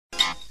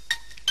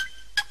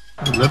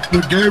Let the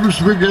games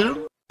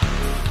begin.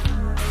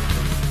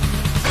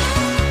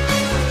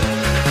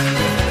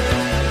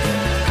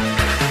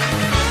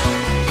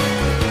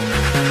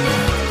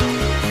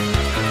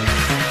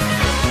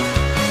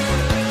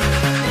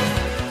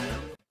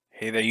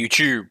 Hey there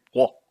YouTube,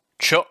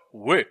 watch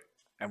away,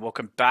 and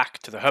welcome back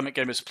to the Hermit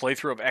Gamers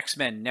playthrough of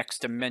X-Men Next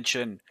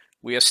Dimension.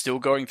 We are still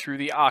going through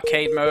the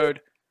arcade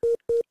mode,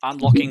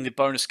 unlocking the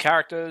bonus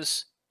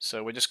characters,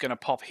 so we're just going to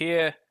pop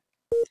here,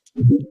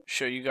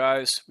 show you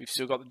guys, we've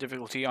still got the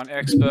difficulty on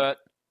Expert,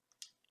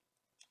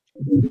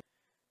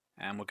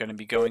 and we're going to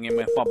be going in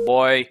with my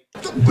boy,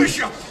 the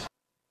Bishop!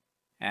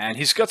 And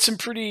he's got some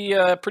pretty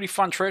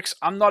fun tricks.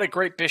 I'm not a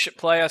great Bishop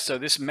player, so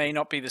this may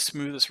not be the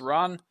smoothest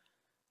run,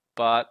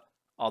 but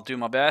I'll do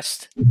my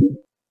best.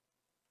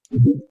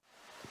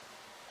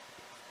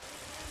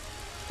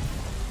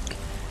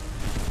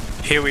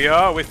 Here we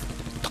are with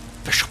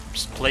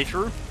Bishop's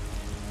playthrough.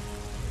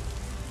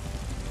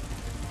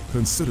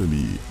 Consider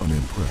me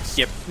unimpressed.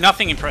 Yep,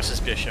 nothing impresses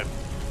Bishop.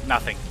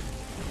 Nothing.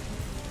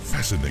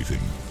 Fascinating.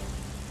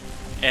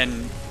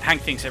 And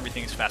Hank thinks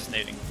everything is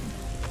fascinating.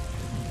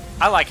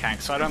 I like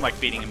Hank, so I don't like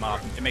beating him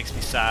up. It makes me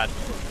sad.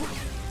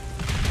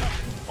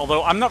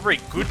 Although I'm not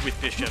very good with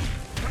Bishop.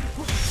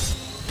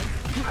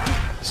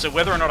 So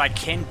whether or not I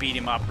can beat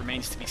him up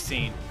remains to be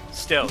seen.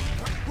 Still.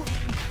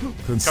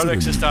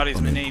 Codex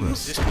Astartes, my name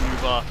is this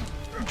maneuver,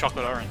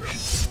 chocolate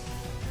orange.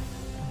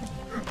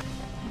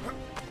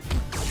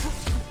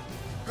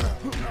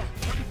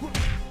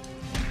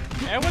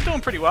 Yeah, we're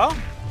doing pretty well.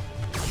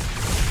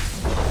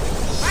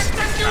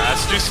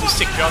 Let's do some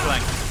sick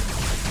juggling.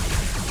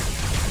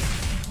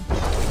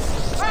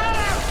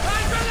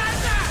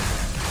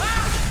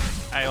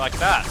 How you like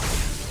that?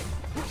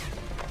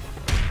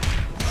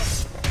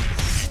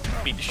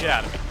 Beat the shit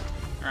out of me.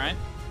 Alright.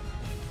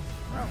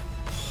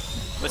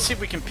 Let's see if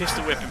we can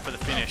pistol whip him for the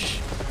finish.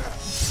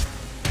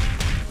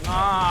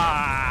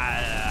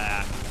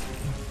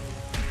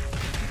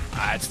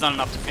 It's not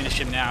enough to finish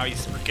him now.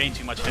 He's regained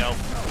too much health.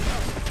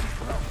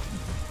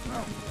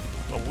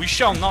 But we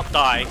shall not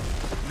die.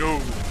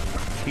 No.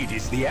 It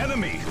is the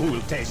enemy who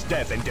will taste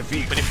death and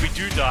defeat. But if we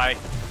do die,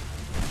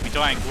 we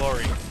die in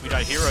glory. We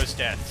die heroes'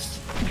 deaths.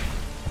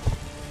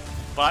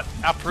 But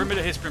our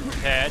perimeter has been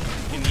prepared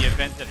in the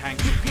event that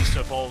Hank would be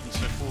so bold and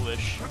so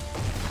foolish.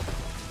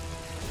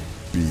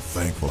 Be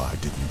thankful I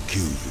didn't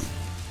kill you.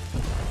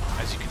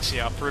 As you can see,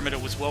 our perimeter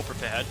was well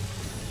prepared.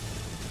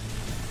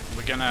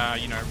 We're gonna,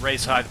 you know,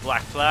 raise high the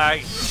black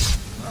flag.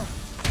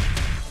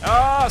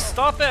 Ah,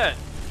 stop it!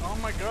 Oh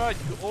my god,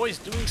 you're always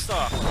doing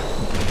stuff.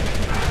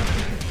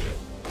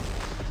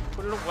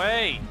 Put it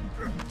away.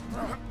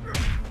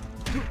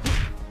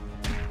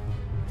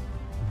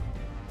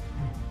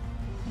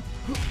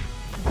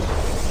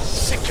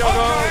 Sick joggo!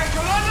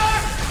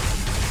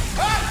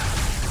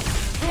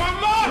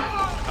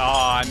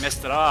 Oh, I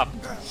messed it up.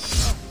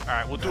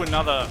 Alright, we'll do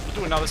another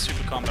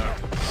super combo.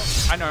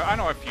 I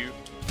know a few.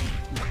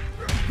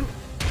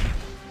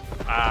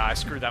 Ah, I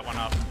screwed that one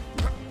up.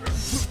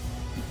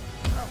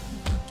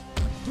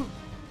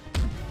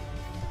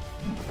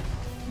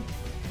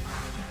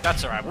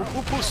 That's alright, we'll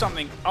pull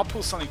something, I'll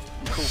pull something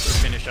cool for the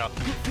finish up.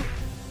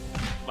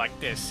 Like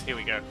this, here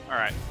we go.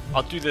 Alright,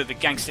 I'll do the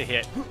gangster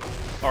hit.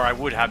 Or I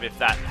would have if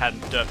that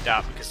hadn't derped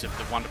out because of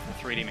the wonderful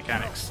 3D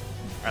mechanics.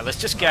 Alright, let's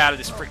just get out of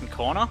this freaking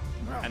corner,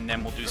 and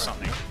then we'll do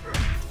something.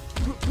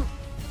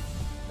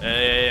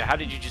 How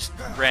did you just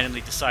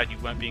randomly decide you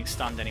weren't being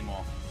stunned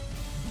anymore?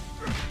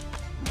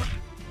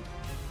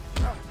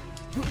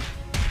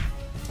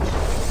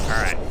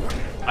 Alright.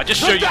 I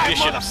just showed you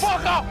Bishop's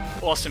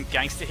awesome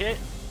gangster hit.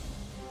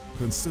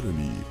 Consider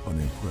me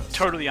unimpressed.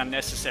 Totally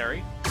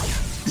unnecessary.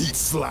 Eat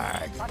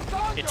slag.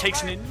 It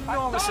takes an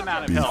enormous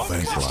amount of health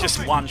because it's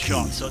just one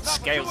shot, so it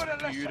scales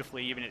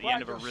beautifully even at the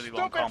end of a really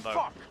long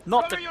combo.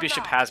 Not that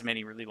Bishop has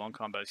many really long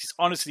combos. He's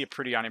honestly a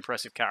pretty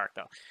unimpressive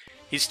character.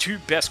 His two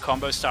best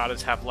combo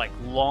starters have like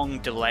long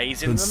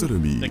delays in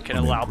them that can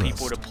allow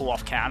people to pull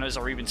off counters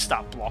or even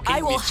start blocking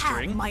I will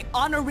mid-string. have my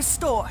honor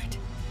restored.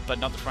 But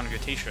not the front of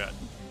your t-shirt.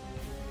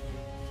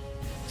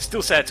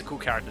 Still say it's a cool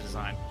character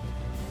design.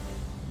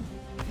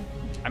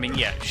 I mean,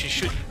 yeah,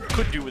 she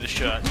could do with a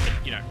shirt, but,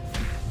 you know,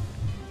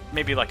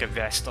 maybe like a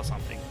vest or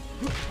something.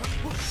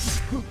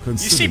 You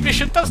see,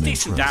 Bishop does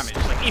decent damage,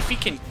 like if he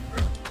can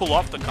pull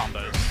off the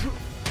combos.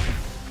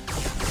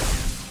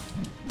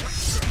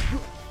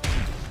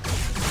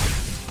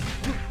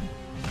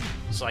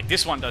 So like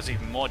this one does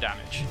even more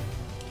damage.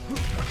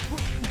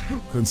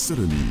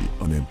 Consider me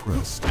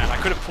unimpressed. And I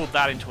could have pulled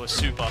that into a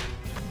super.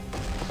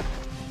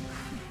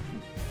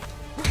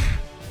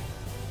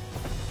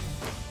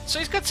 So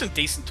he's got some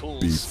decent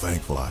tools. Be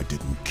thankful I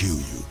didn't kill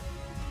you.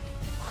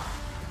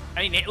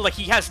 I mean, like,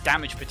 he has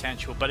damage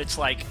potential, but it's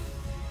like...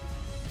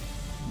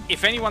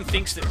 If anyone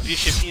thinks that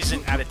Bishop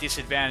isn't at a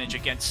disadvantage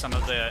against some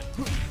of the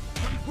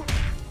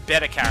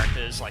better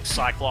characters, like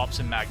Cyclops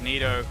and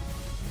Magneto,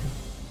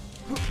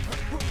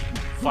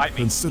 fight me.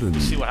 Consider me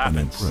see what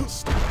happens.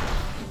 unimpressed.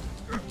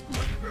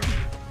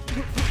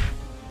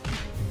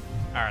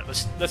 Alright,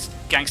 let's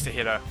gangster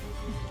hit her.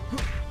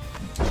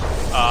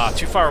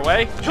 Too far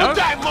away? No?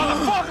 Die,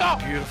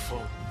 motherfucker!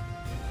 Beautiful.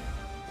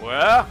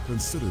 Well,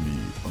 Consider me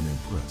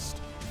unimpressed.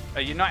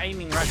 you're not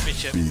aiming right,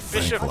 Bishop. Be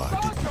Bishop. thankful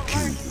I didn't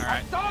kill you.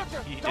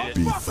 Alright, you did it.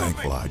 Be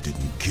thankful I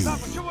didn't kill No,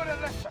 but you you.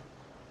 wouldn't listen.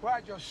 Why,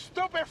 you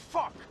stupid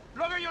fuck!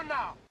 Look at you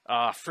now!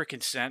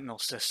 Freaking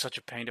Sentinels, they're such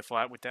a pain to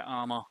fight with their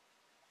armor.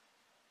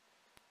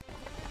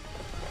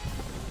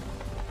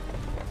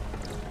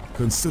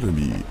 Consider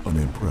me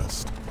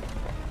unimpressed.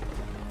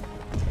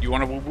 You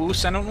want a woo-woo,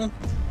 Sentinel?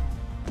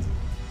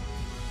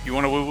 You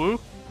want a woo-woo?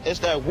 It's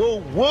that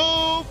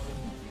woo-woo!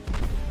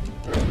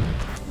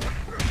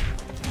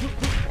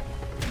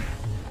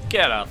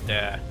 Get up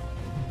there.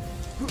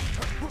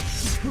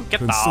 Get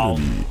Consider down.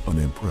 me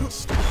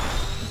unimpressed.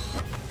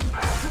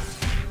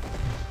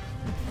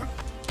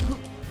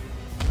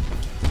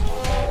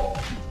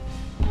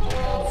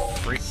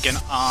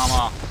 Freaking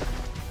armor.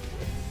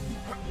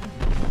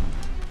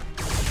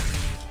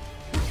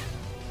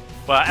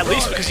 But at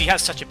least because he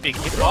has such a big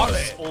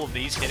hitbox, all of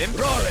these hit him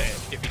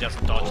if he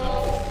doesn't dodge them.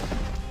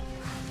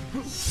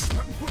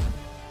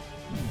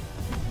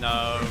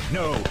 No.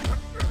 No.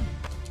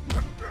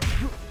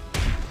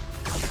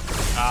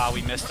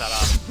 We messed that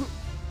up.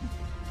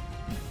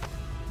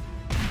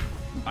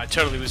 I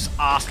totally was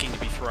asking to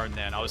be thrown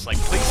then. I was like,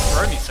 please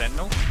throw me,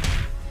 Sentinel.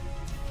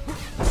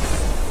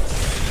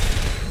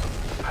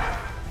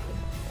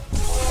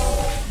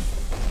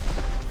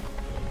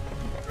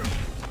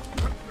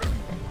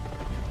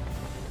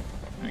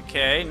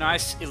 Okay,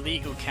 nice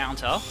illegal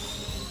counter.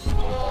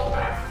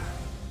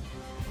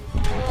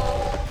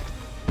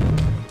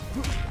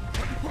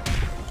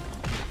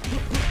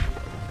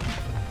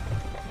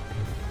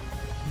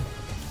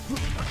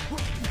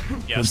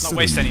 Yeah, let's not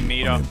waste any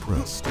meter.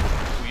 Unimpressed.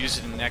 We'll use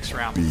it in the next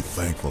round. Be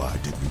thankful I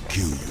didn't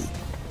kill you.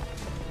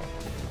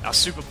 Our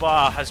super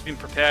bar has been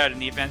prepared in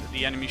the event that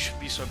the enemy should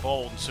be so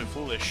bold and so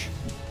foolish.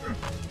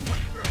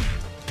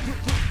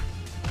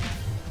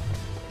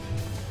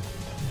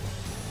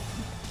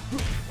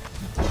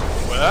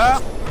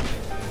 Well,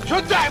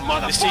 You die,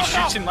 motherfucker! this he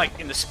shoots him like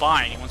in the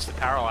spine. He wants to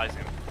paralyze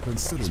him,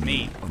 Consider It's me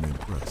me.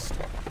 unimpressed.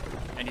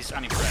 and he's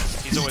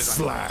unimpressed. He's always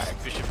Slag.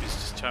 unimpressed. Bishop is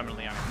just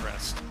terminally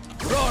unimpressed.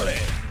 Roll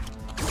it!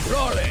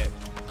 Roll it!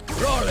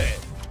 Roll it!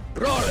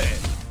 Roll it!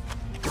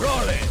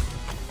 Roll it!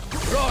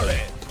 Roll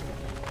it!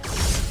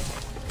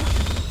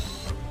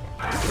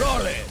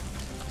 Roll it!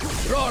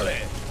 Roll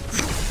it!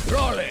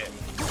 Roll it!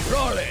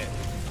 Roll it!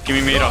 Give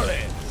me Roll meter.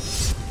 it!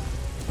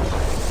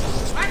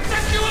 I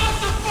took you off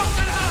the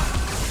fucking house!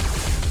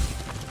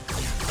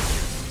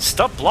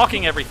 Stop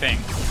blocking everything.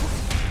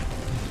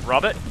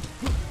 Robert.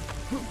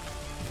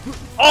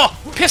 Oh!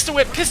 Pistol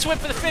whip! Pistol whip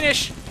for the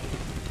finish!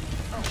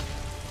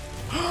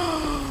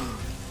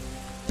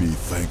 Be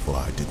thankful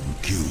I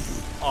didn't kill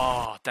you.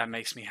 Oh, that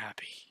makes me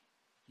happy.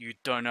 You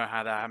don't know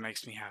how that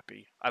makes me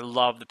happy. I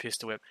love the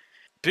pistol whip.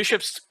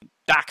 Bishop's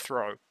back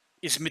throw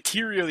is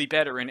materially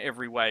better in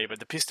every way, but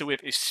the pistol whip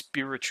is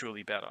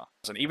spiritually better.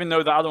 And even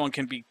though the other one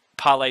can be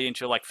parlayed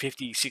into like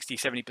 50, 60,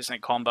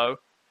 70% combo,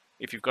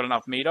 if you've got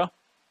enough meter,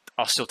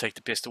 I'll still take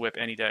the pistol whip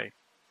any day.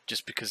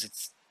 Just because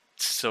it's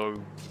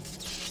so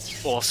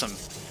awesome.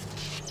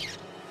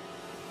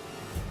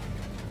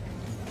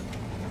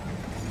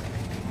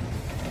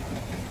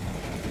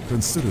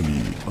 Consider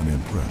me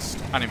unimpressed.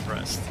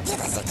 Unimpressed. Give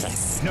us a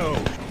kiss. No.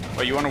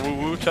 Oh, you want a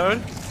woo-woo,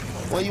 Toad?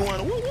 Well, you want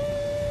to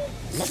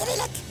woo-woo? Look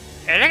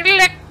at me,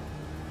 look.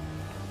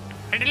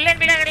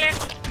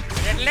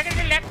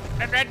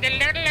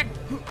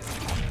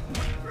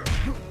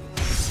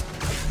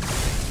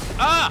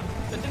 Ah!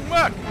 That didn't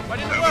work! Why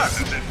didn't it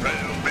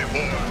work?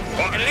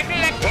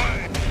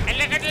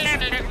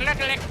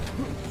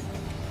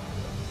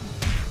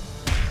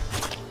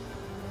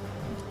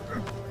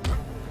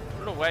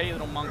 Put it away, you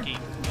little monkey.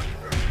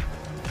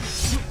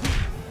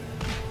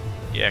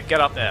 Yeah, get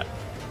up there.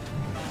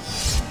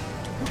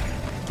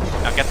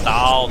 Now get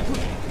down.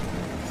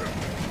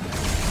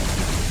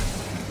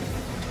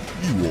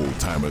 You old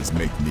timers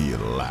make me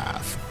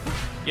laugh.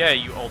 Yeah,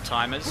 you old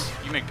timers.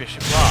 You make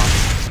Bishop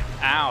laugh.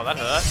 Ow, that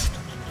hurt.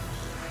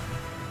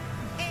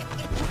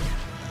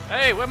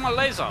 Hey, where's my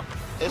laser?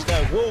 It's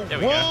that woo-woo! There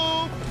we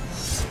go.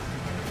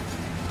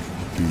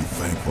 Be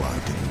thankful I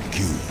didn't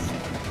kill you.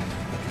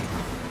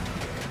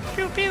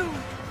 Pew pew.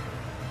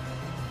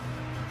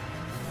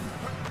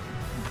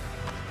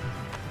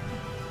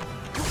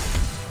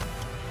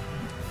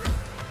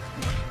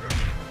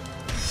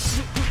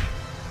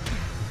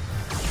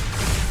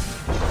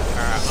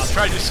 Alright, I'll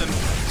try to do some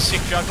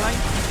sick juggling.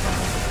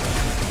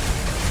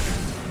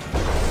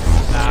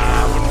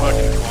 Nah, wouldn't work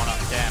in the corner.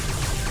 Damn.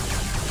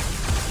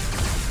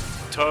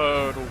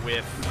 Total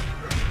whiff.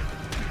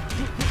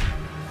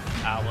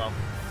 Ah well.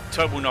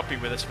 Toad will not be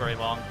with us very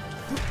long.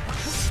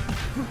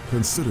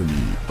 Consider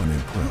me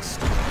unimpressed.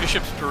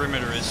 Bishop's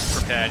perimeter is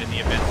prepared in the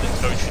event that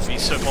Toad should be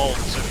so bold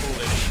and so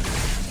foolish.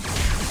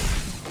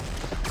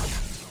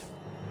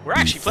 We're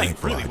actually playing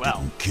thankful really I well.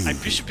 didn't kill And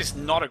you. Bishop is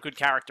not a good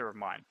character of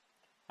mine.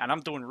 And I'm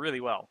doing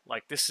really well.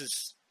 Like,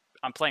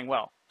 I'm playing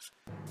well.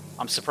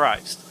 I'm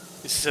surprised.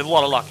 This is a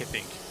lot of luck, I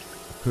think.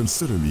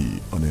 Consider me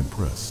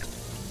unimpressed.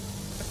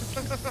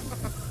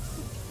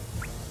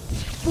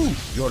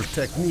 Your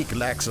technique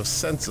lacks a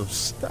sense of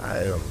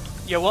style.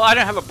 Yeah, well, I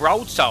don't have a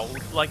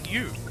broadsword like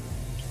you.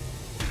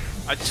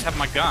 I just have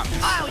my guns.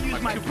 I'll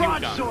use my pew-pew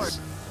broadsword.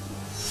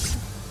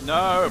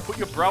 No, put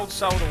your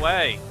broadsword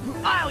away.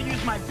 I'll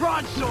use my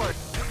broadsword.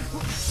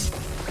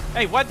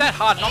 Hey, why'd that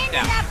hard knock Into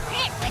down? the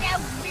pit with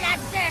those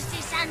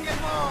bloodthirsty sons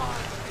of war!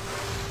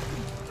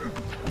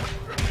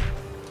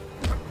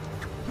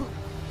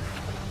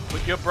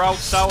 Put your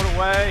broadsword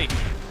away.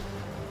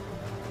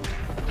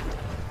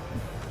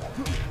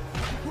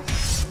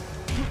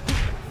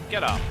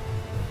 Get up.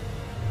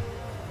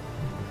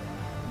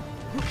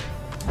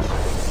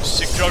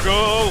 Sick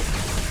juggle!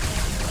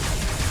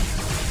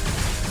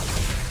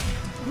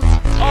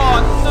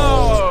 Oh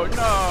no,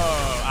 no!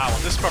 Ah, well,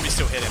 this probably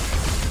still hit him.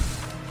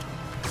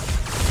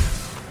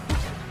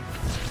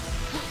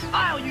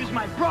 I'll use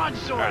my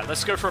broadsword. Alright,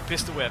 let's go for a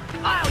pistol whip.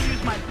 I'll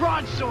use my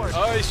broadsword.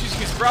 Oh, he's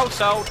using his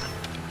broadsword.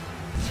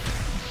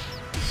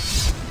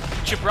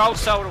 Put your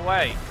broadsword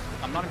away.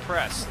 I'm not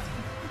impressed.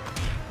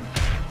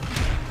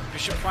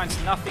 Bishop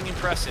finds nothing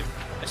impressive,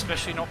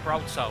 especially not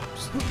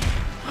broadswords.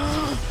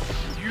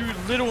 You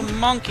little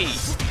monkey!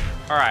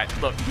 Alright,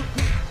 look.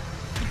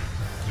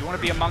 You want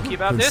to be a monkey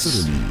about this?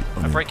 Consider me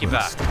I break your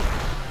back.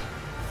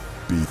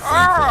 unimpressed. Be thankful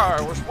Ah, I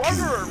I was didn't kill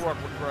wondering you. what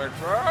would break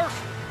first.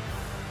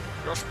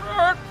 Your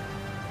spirit?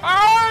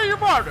 Ah, you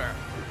murder!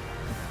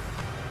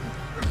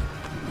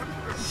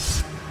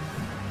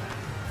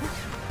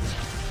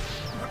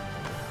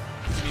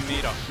 Give me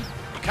meter.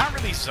 You can't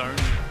really zone.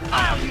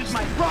 I'll use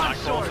my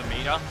Nightcrawl's broadsword. a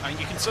meter. I mean,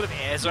 you can sort of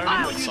air zone him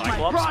I'll with use my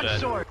Cyclops,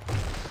 broadsword.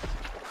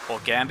 or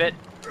Gambit.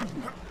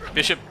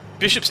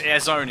 Bishop's air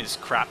zone is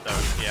crap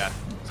though. Yeah,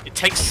 it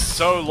takes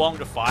so long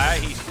to fire.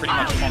 He's pretty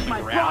much I'll on use the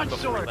my ground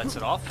before he broadsword. lets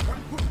it off.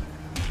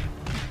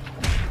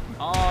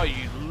 Oh,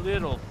 you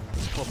little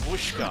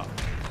babushka!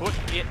 Put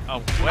it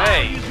I'll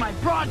away. use my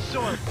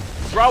broadsword.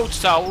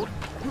 Broadsword.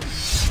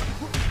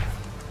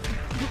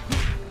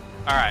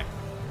 All right,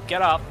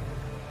 get up.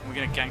 We're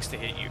gonna gangster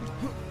hit you.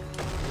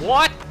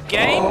 What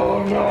game?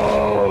 Oh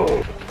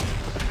no!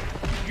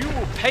 You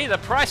will pay the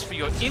price for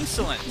your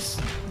insolence.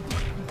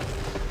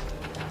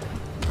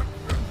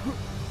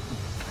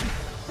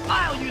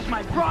 I'll use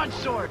my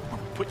broadsword.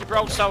 Put your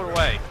broadsword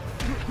away.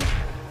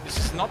 This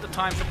is not the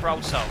time for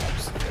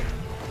broadswords.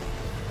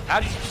 How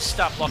did you just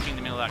stop blocking in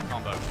the middle of that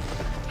combo?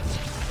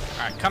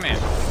 Alright, come here.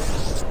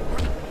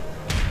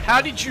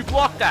 How did you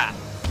block that?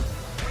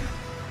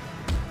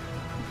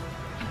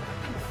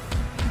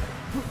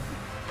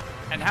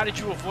 And how did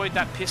you avoid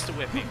that pistol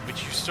whipping,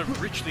 which you so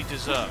richly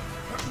deserve?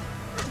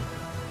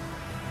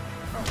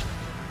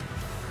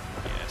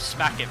 Yeah,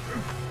 smack him.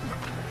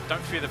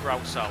 Don't fear the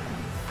broadsword.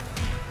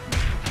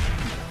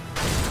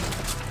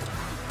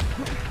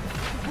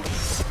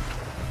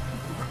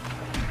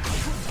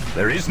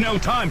 There is no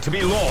time to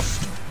be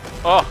lost.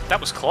 Oh, that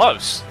was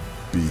close.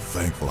 Be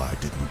thankful I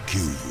didn't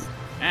kill you.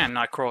 Man,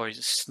 Nightcrawler is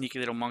a sneaky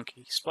little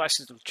monkey.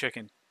 Splices little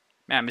chicken.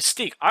 Man,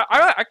 Mystique.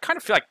 I kind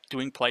of feel like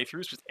doing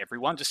playthroughs with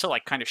everyone just to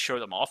like kind of show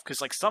them off,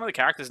 because like some of the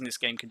characters in this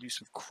game can do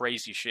some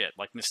crazy shit.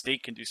 Like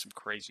Mystique can do some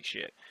crazy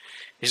shit.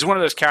 She's one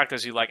of those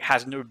characters who like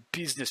has no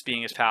business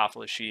being as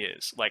powerful as she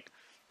is. Like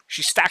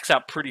she stacks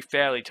up pretty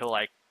fairly to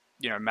like,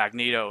 you know,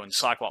 Magneto and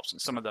Cyclops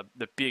and some of the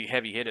big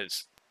heavy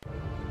hitters.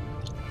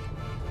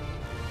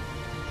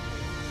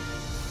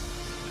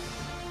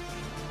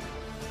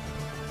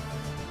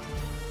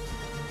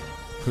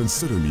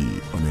 Consider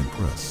me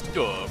unimpressed.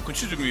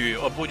 Consider me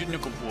a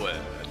boy.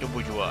 You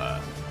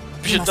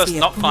Bishop must does be a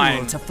not fool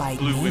find to fight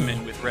blue me.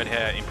 women with red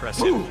hair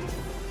impressive.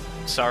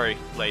 Sorry,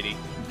 lady.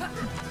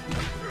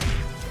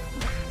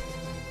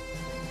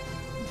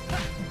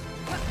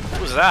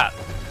 What was that?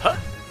 Huh?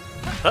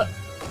 Huh?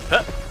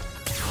 Huh?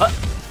 Huh?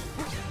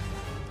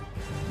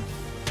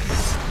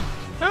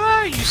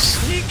 Ah, you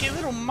sneaky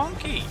little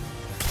monkey!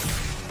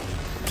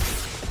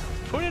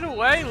 Put it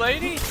away,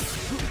 lady!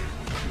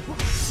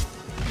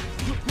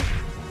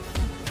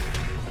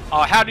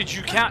 Oh, how did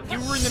you count? You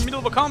were in the middle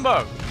of a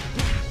combo!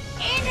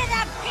 Into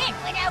the pit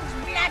with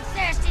those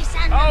bloodthirsty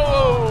sons of war!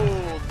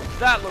 Oh,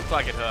 that looked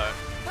like it hurt.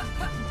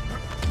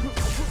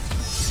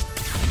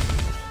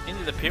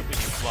 Into the pit with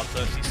you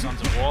bloodthirsty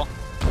sons of war.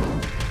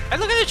 Hey,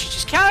 look at it! She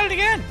just counted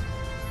again!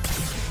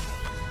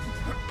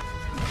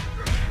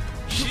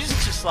 She's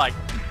just like,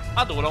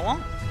 I'll do what I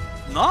want.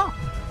 No.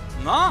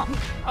 No.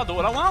 I'll do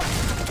what I want.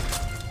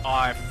 Oh,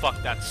 I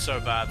fucked that so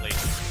badly.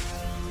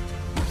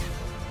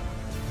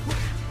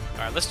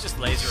 Alright, let's just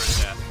laser her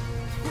to death.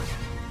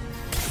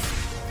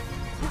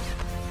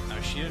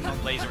 No, she's not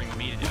lasering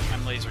me to death.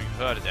 I'm lasering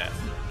her to death.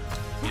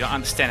 You don't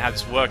understand how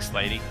this works,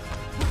 lady.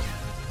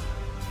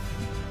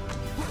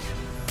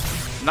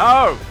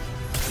 No!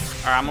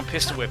 Alright, I'm gonna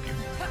pistol whip you.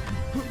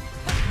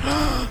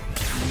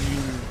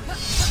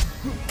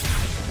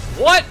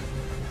 What?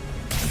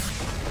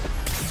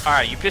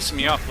 Alright, you pissing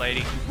me off,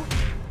 lady.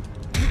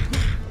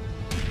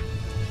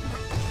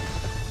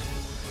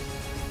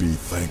 Be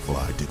thankful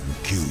I didn't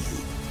kill you.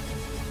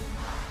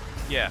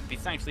 Yeah, be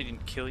thankful he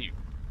didn't kill you.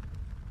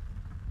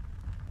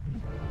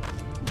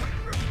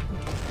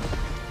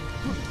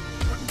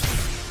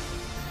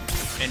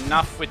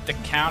 enough with the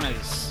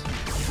counters.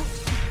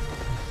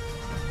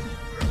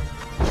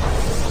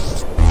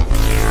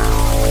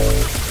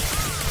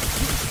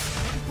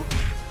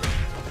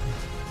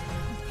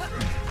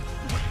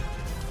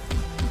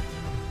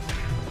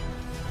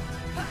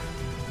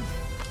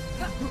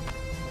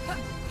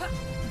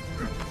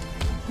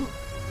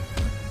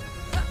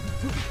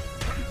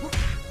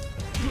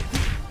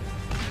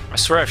 I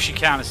swear if she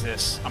counters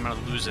this, I'm gonna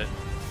lose it.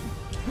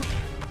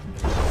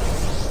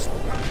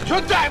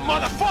 You're dead,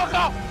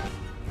 motherfucker!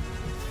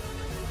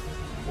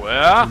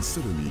 Well,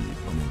 Consider me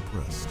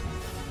unimpressed.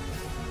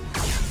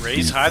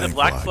 raise Be high the thankful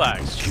black I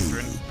flags, didn't kill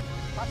children. you.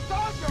 I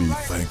told you, Be man.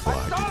 thankful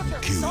I told didn't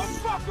you, kill don't you.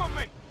 fuck with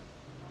me!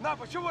 No,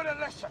 but you wouldn't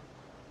listen.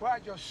 Well,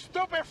 you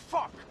stupid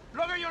fuck!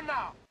 Look at you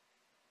now!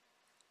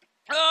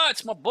 Ah,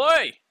 it's my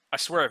boy! I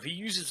swear, if he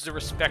uses the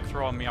respect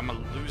throw on me, I'm gonna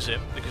lose it,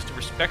 because the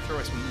respect throw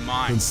is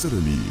mine. Consider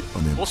me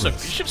unimpressed. Also,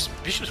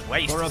 Bishop's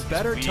waist For a is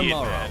better weird,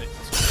 tomorrow. man. It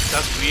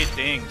does weird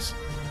things.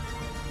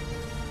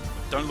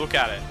 Don't look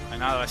at it. And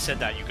now that I said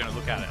that, you're gonna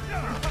look at it.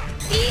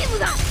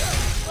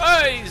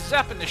 Hey, he's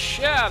zapping the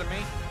shit out of me.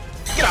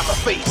 Get out my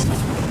face!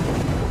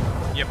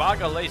 Yeah, but I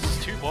got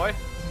lasers too, boy.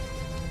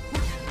 You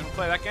wanna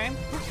play that game?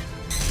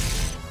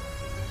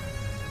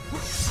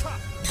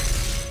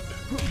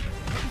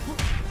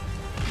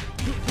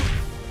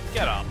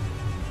 Get up.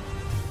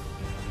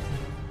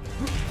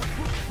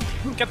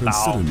 Get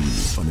Consider down. me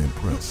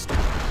unimpressed.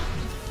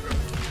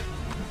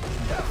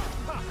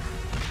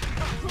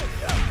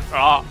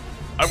 Oh,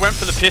 I went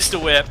for the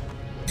pistol whip.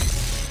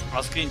 I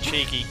was getting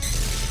cheeky.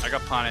 I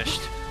got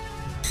punished.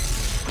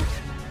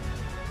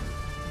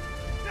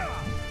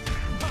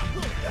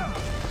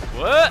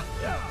 What?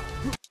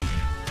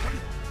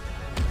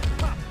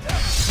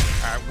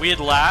 Alright, weird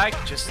lag.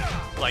 Just,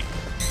 like,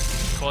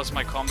 caused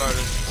my combo to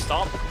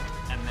stop.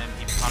 And then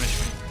he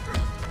punished me.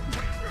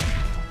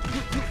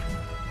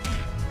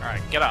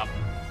 Alright, get up.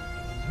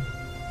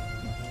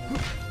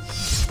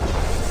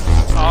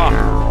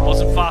 Oh,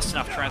 wasn't fast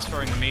enough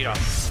transferring the meter.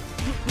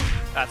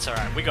 That's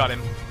alright, we got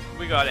him.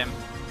 We got him.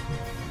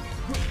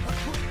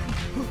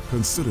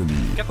 Consider me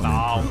Get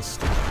down.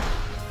 unimpressed.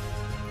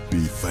 Be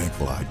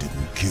thankful I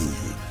didn't kill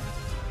you.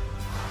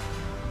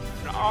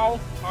 Now,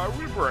 I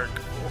will break.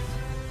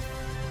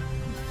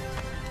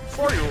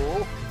 For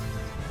you.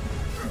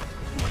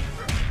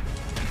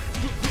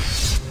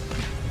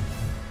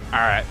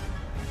 Alright.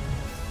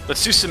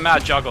 Let's do some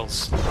mad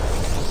juggles.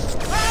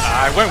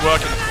 It won't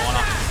work in the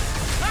corner.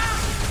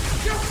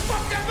 You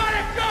fucking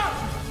motherfucker!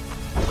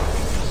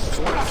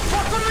 Wanna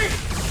fuck with me?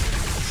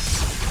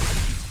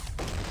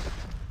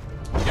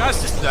 You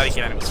guys just did that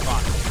again, it was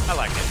fun. I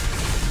like it.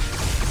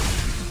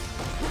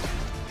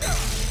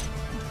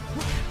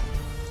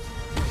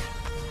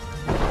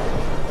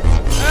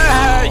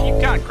 You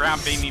can't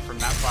ground beam me from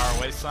that far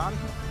away, son.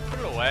 Put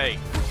it away.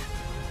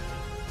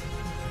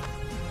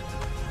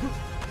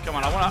 Come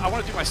on, I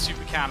wanna do my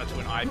super counter to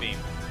an I-beam.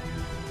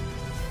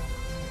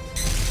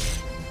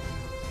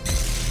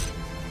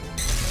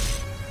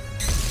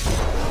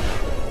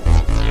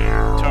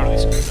 Totally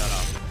screwed that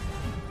up.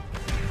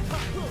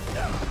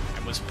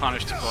 And was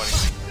punished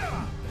accordingly.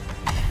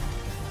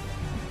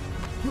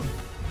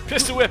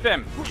 Pistol whip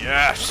him!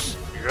 Yes!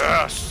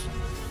 Yes!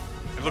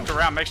 I looked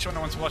around, make sure no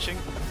one's watching.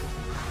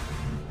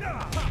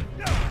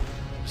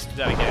 Let's do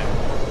that again.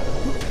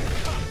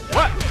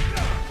 What?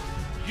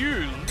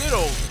 You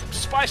little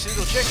spicy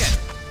little chicken!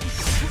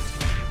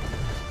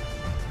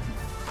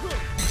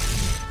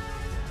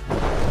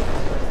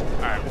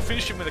 Alright, we'll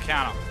finish him with a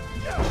counter.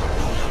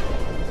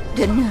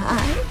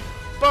 Deny?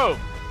 Boom!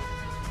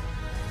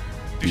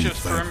 Bishop's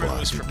thankful perimeter I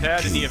was didn't prepared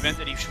in kill the you. event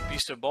that he should be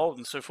so bold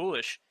and so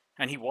foolish.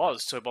 And he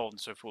was so bold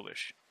and so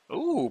foolish.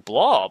 Ooh,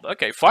 Blob.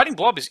 Okay, fighting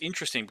Blob is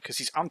interesting because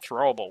he's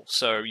unthrowable,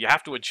 so you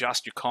have to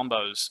adjust your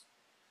combos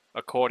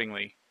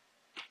accordingly.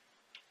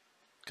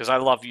 Because I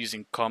love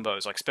using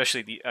combos, like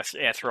especially the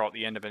air throw at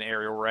the end of an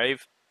aerial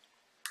rave.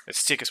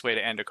 It's the sickest way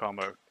to end a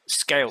combo. It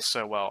scales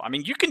so well. I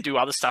mean, you can do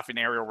other stuff in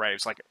aerial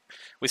raves, like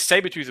with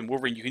Sabretooth and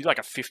Wolverine, you can do like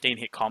a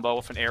 15-hit combo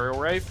off an aerial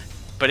rave,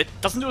 but it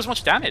doesn't do as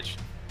much damage.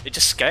 It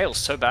just scales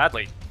so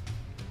badly.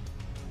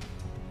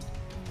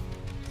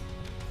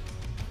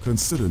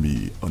 Consider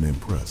me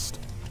unimpressed.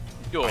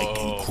 Yo, I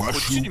can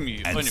crush consider you me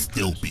and unimpressed.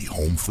 still be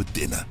home for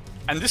dinner.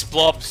 And this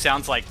Blob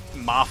sounds like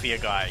Mafia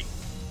guy.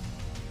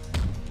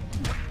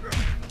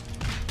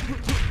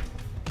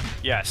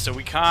 Yeah, so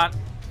we can't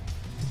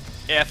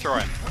air throw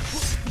him.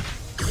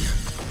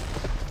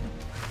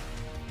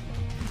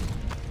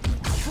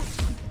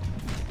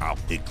 I'll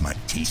pick my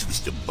teeth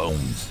with the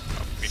bones.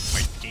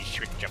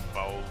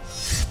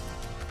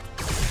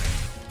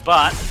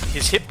 But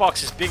his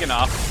hitbox is big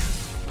enough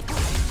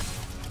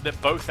that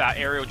both our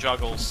aerial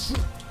juggles.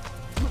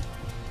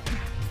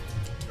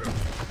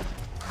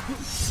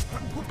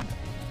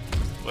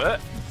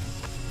 What?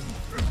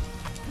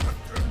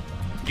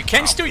 You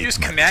can still use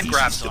command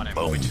grabs on him,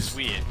 which is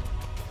weird.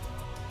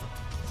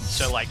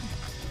 So like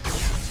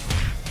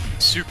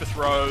super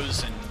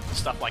throws and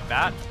stuff like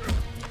that.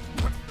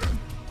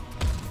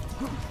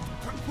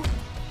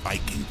 I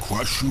can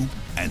crush you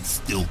and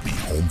still be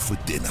home for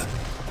dinner.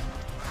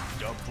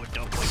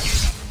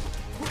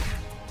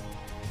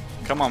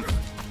 Come on,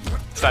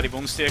 fatty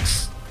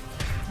boomsticks.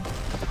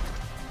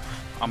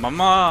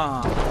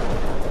 Mama.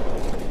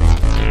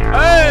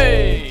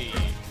 Hey!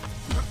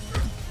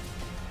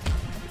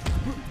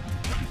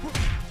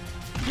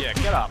 Yeah,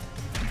 get up.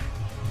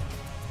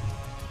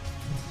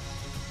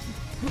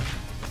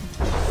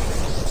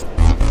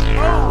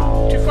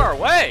 Oh, too far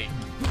away.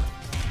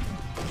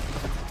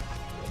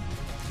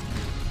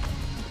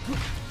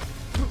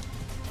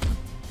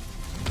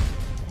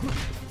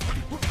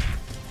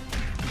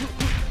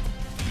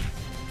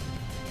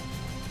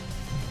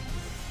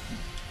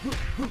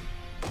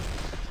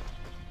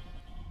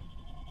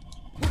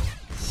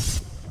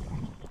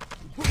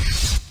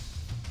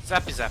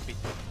 Zappy zappy.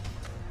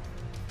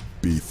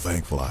 Be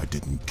thankful I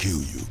didn't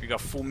kill you. We got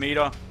full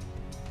meter.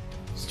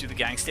 Let's do the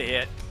gangster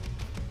hit.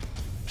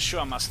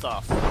 Show my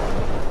stuff. Doing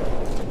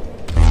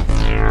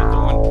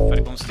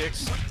fatty bone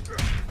sticks.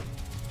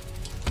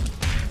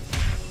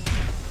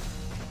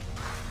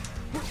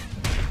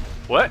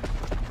 What?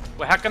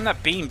 Well, how come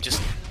that beam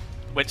just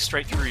went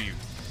straight through you?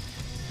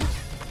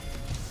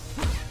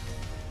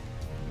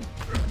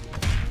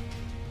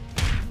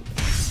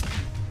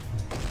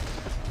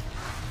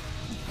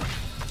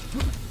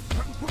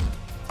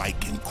 I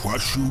can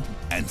crush you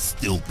and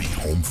still be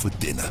home for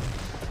dinner.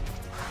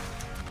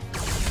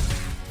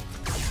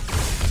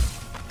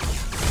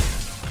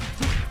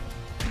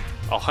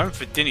 Oh, home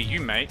for dinner, you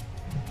mate.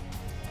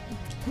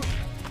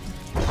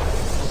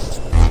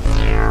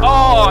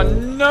 Oh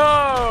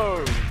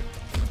no!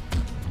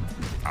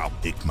 I'll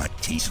pick my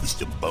teeth with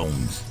the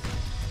bones.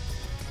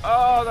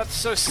 Oh, that's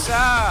so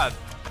sad.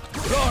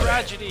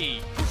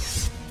 Tragedy.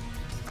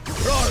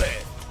 Roll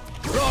it!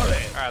 Roll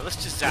it! All right, let's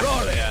just zap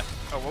Roll it. it. Yeah.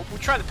 Oh, we'll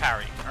try the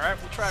parry. All right,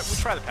 we'll try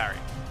the parry.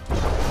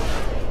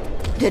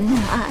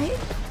 Denied?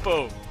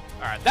 Boom.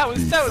 All right, that was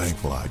Be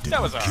thankful I didn't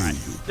all kill right.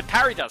 you. The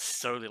parry does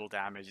so little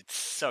damage. It's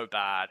so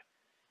bad.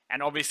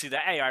 And obviously the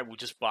AI will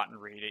just button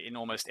read it in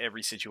almost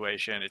every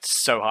situation. It's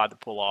so hard to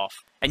pull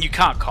off. And you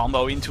can't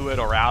combo into it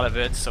or out of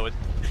it, so it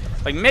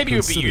like maybe it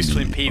would be Consider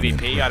useful in me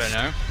PvP, I don't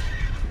know.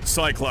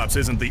 Cyclops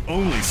isn't the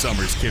only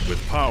Summers kid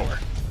with power.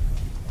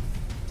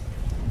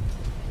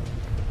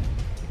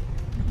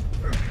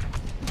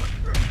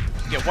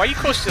 Yeah, why you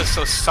call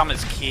yourself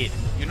Summer's kid?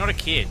 You're not a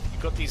kid.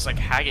 You've got these like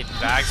haggard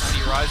bags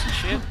under your eyes and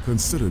shit.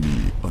 Consider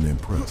me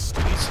unimpressed.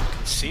 Use some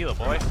concealer,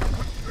 boy.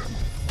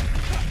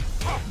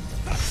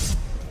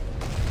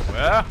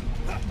 Well,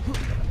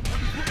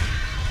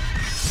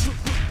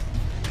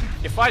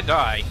 if I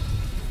die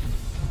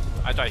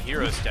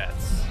hero's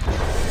deaths.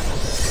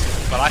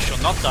 But I shall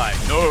not die.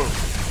 No.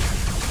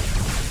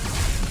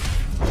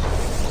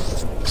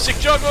 Sick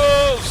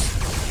juggles!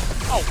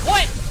 Oh,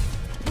 what?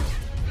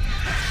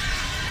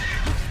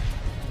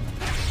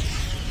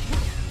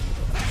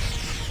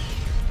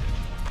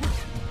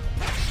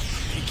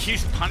 He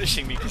keeps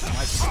punishing me because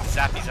my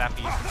zappy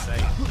zappy is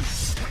insane.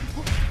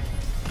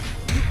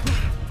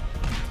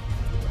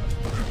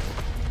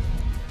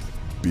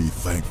 Be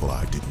thankful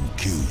I didn't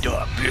kill you.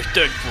 Да, be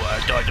thankful I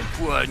died a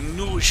poor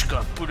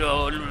nushka,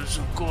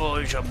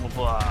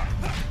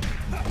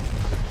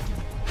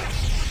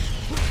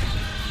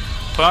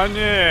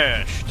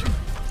 punished!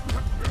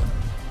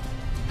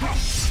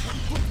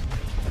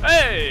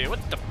 Hey, what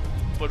the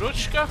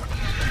Baruchka?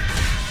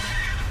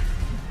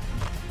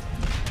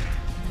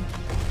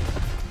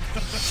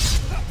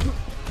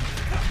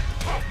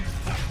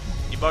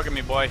 You bugging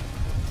me, boy.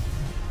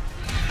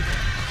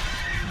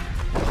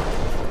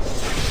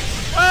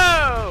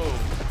 Whoa!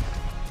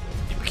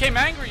 He became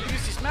angry, he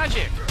used his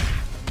magic.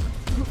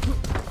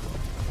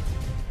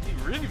 He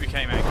really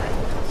became angry.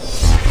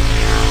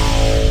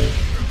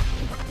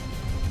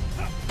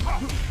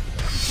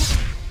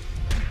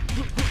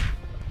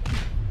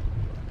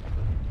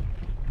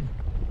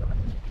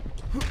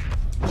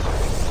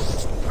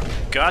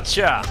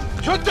 Gotcha!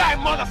 Shoot that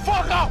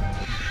motherfucker!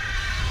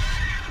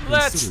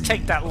 Let's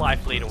take that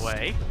life lead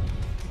away.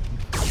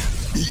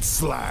 Eat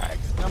slag.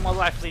 No more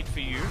life lead for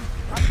you.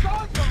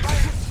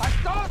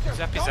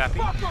 Zappy zappy.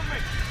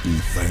 Be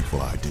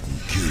thankful I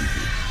didn't kill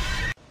you.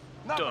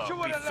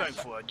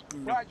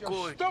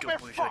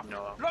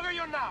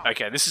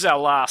 Okay, this is our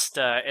last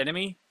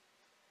enemy.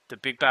 The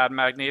big bad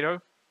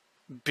Magneto.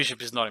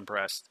 Bishop is not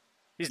impressed.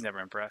 He's never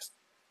impressed.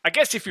 I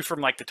guess if you're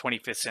from like the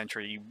 25th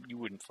century, you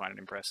wouldn't find it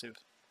impressive.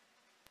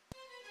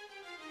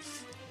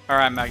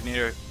 Alright,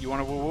 Magneto, you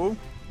want a woo-woo?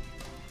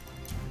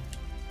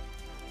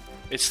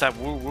 It's that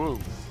woo-woo.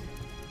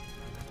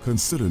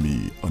 Consider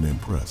me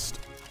unimpressed.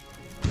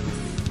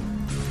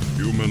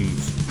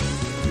 Humans.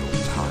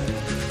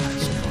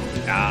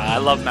 Ah, I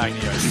love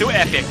Magneto. It's still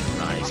epic.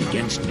 Rise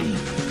against me.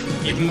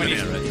 Even when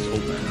he's Era is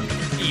over.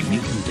 evil.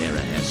 Mutant era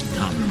has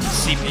come.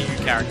 CPU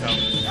character.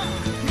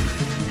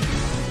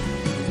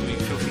 Doing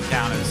filthy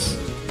counters.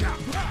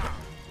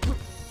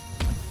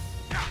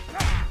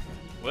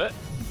 What?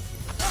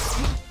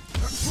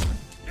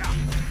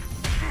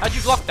 How'd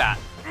you block that?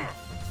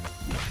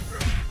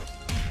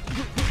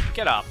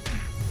 Get up.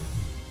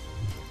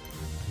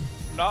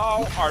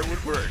 Now I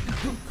would break.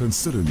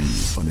 Consider me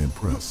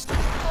unimpressed.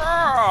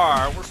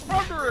 I was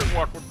wondering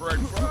what would break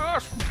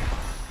first.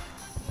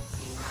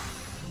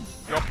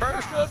 Your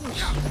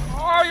patience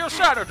or your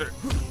sanity?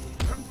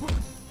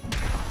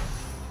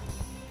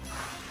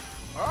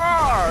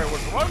 I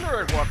was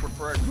wondering what would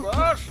break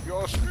first,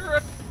 your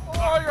spirit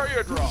or your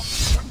eardrum.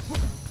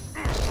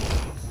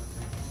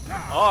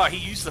 Oh, he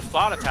used the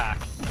fart attack.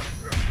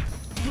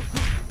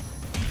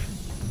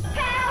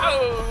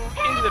 Oh,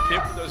 into the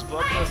pit with those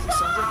bloodthirsty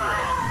sons of war.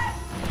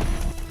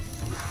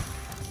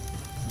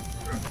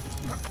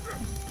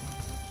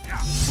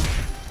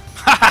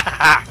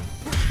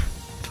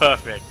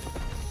 Perfect.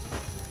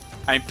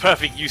 I mean,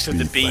 perfect use of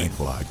the beam. Be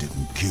thankful I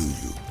didn't kill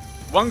you.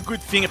 One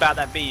good thing about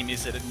that beam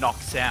is that it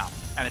knocks down,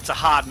 and it's a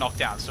hard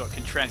knockdown, so it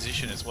can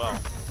transition as well.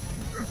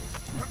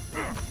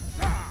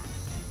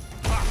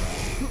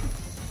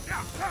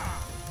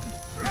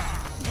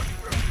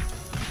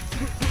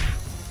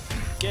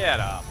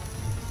 Get up.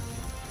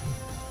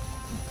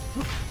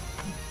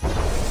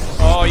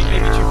 Oh, you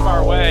made me too far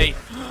away.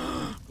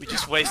 We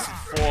just wasted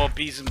 4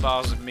 bees and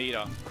bars of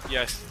meter.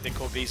 Yes, they're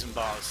called bees and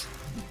bars.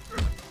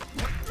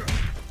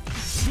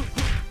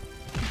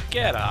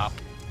 Get up.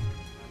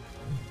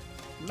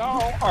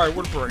 No, I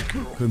will break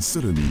you.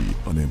 Consider me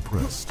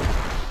unimpressed.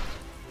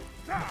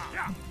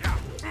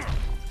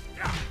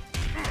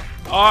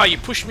 Oh, you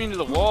pushed me into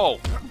the wall.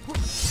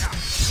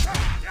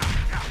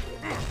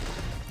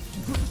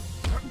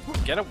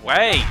 Get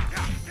away.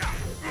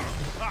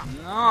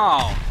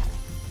 No.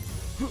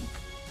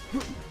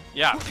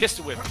 Yeah,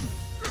 pistol whip.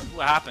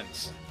 What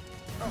happens?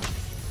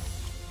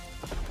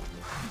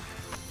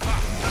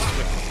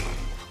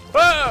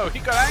 Whoa! He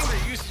got angry.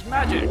 Used his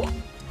magic.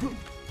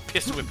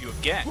 Pistol whip you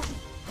again.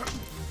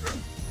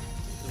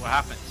 See what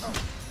happens.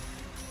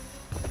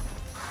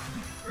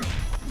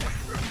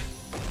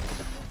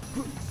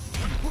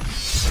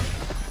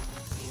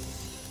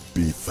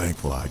 Be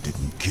thankful I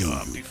didn't kill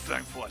you. Be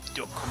thankful I didn't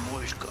kill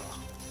you.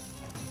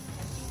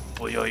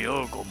 Boy,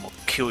 yo, gonna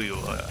kill you.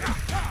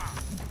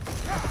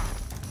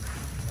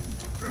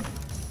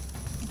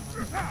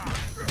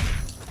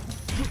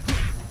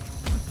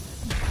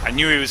 I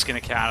knew he was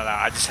gonna counter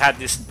that. I just had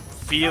this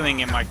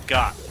feeling in my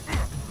gut.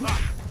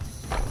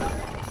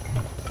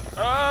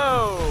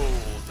 Oh,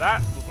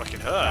 that looked like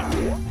it hurt.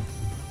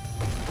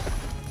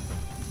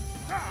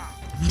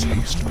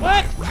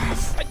 What?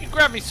 How'd you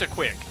grab me so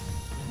quick?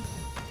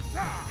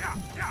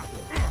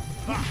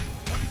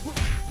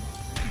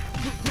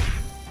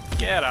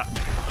 Get up.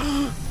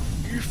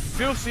 You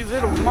filthy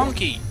little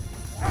monkey.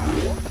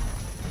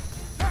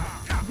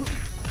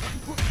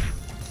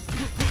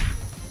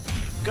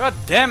 God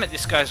damn it,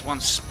 this guy's one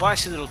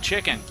spicy little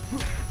chicken.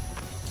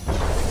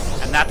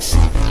 And that's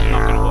not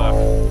gonna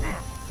work.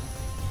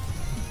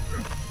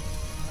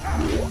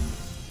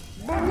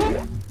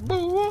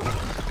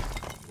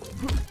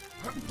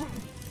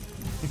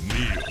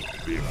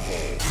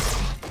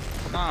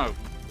 No, I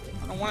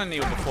don't want to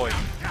kneel before you.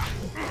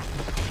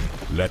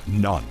 Let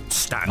none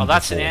stand. Oh,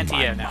 that's an before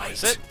anti-air my now, might.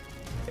 is it?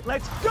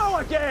 Let's go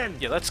again!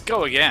 Yeah, let's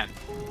go again.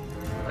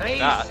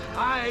 That.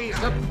 High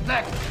the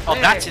black Oh,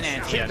 that's an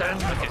anti-air.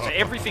 Okay, so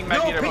everything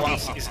Magneto No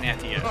wants is an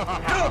anti-air.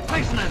 No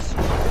prisoners!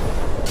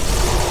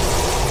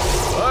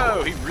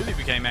 Whoa, he really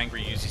became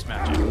angry and used his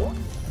magic.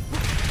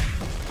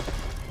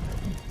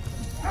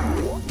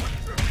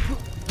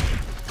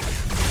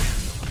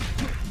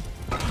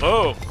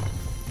 Oh!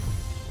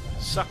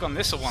 Suck on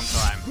this at one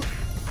time.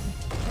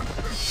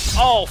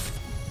 Oh,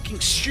 fucking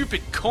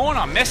stupid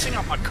corner, messing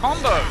up my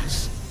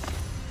combos!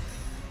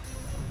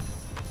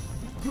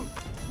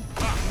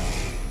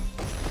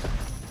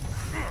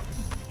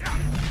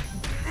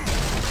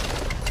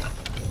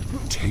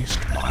 Taste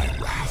my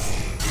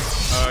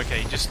wrath.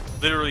 Okay, he just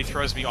literally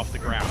throws me off the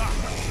ground.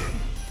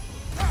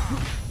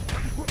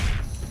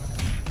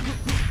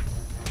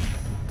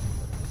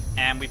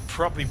 And we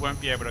probably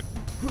won't be able to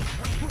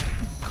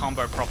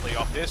combo properly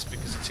off this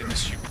because it's in the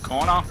stupid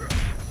corner.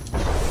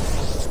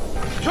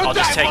 I'll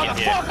just take it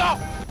here.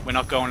 We're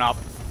not going up.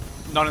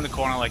 Not in the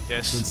corner like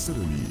this. Consider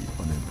me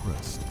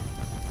unimpressed.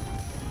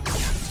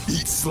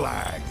 Eat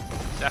slag.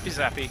 Zappy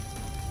zappy.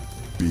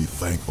 Be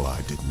thankful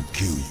I didn't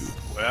kill you.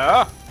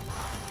 Well.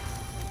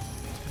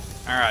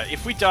 Alright,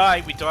 if we die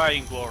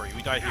in glory.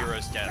 We die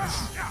heroes' deaths.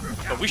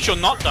 But we shall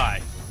not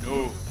die.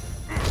 No.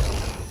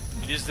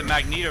 It is the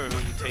Magneto who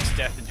will taste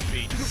death and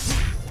defeat.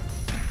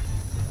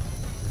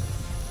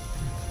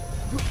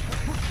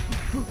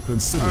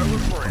 Consider me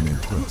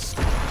unimpressed.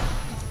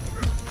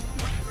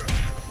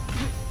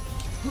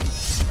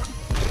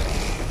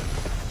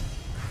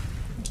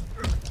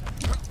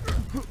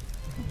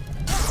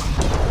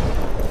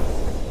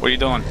 What are you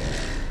doing?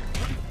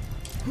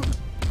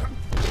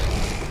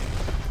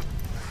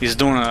 He's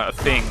doing a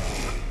thing.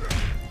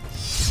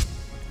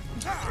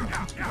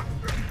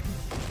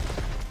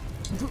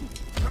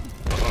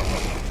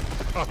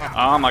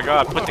 Oh my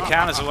god, put the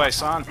counters away,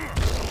 son.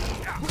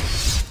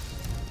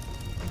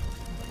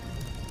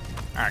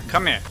 Alright,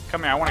 come here.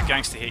 Come here, I want a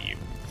gangster hit you.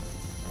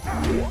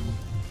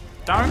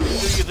 Don't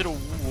do your little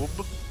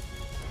whoop.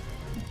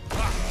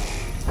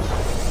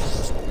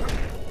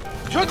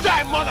 Should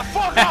die,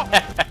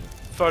 motherfucker!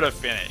 Photo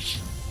finish.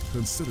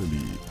 Consider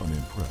me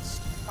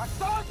unimpressed. I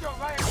told you,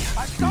 man.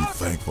 I Be told you.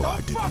 thankful I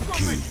Don't didn't fuck with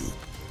kill me. you.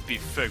 Be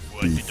thankful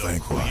I Be did not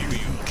thankful I kill you.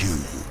 didn't kill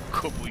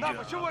you. No,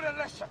 but you wouldn't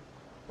listen.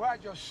 Why,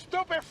 you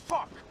stupid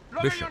fuck.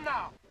 Look Bishop. at you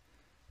now.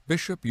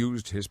 Bishop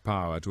used his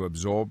power to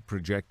absorb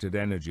projected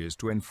energies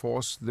to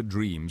enforce the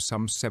dream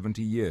some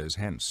 70 years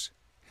hence.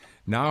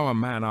 Now a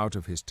man out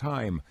of his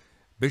time,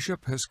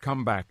 Bishop has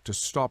come back to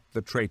stop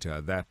the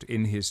traitor that,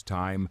 in his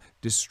time,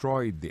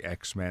 destroyed the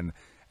X-Men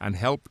and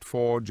helped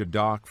forge a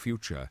dark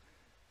future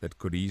that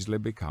could easily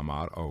become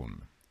our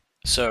own.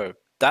 So,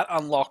 that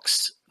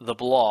unlocks the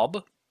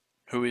Blob,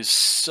 who is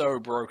so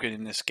broken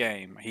in this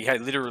game. He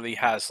literally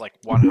has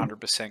like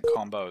 100%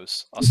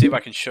 combos. I'll see if I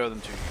can show them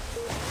to you.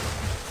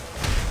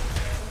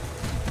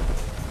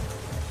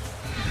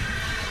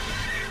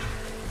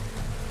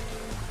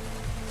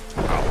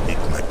 I'll make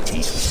my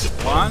teeth with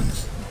the 1,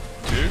 bones.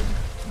 2,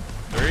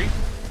 3,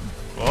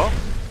 4,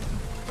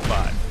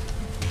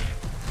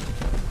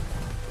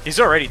 5. He's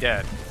already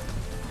dead.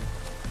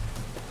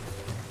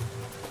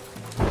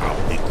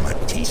 I'll make my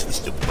teeth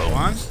with the 1,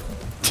 bones.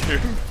 2,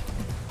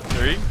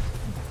 3,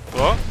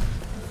 4,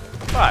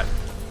 5.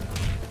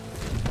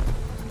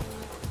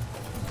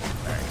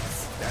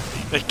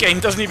 The game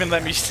doesn't even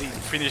let me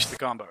finish the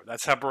combo.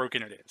 That's how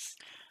broken it is.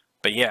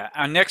 But yeah,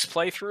 our next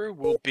playthrough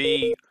will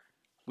be...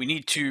 We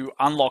need to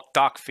unlock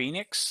Dark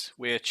Phoenix,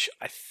 which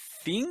I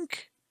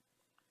think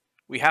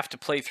we have to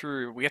play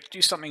through. We have to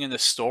do something in the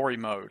story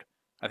mode.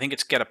 I think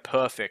it's get a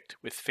perfect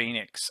with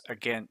Phoenix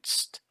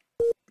against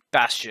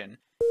Bastion.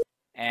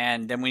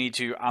 And then we need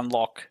to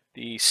unlock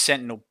the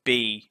Sentinel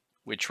B,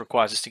 which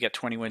requires us to get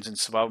 20 wins in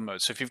survival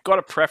mode. So if you've got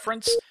a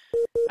preference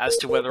as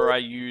to whether I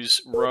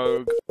use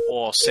Rogue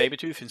or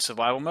Sabretooth in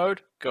survival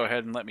mode, go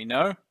ahead and let me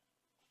know.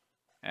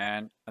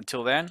 And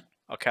until then,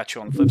 I'll catch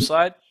you on the flip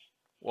side.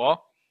 Watch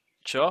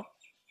your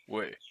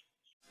way.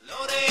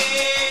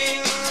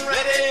 Loading,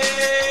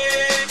 ready.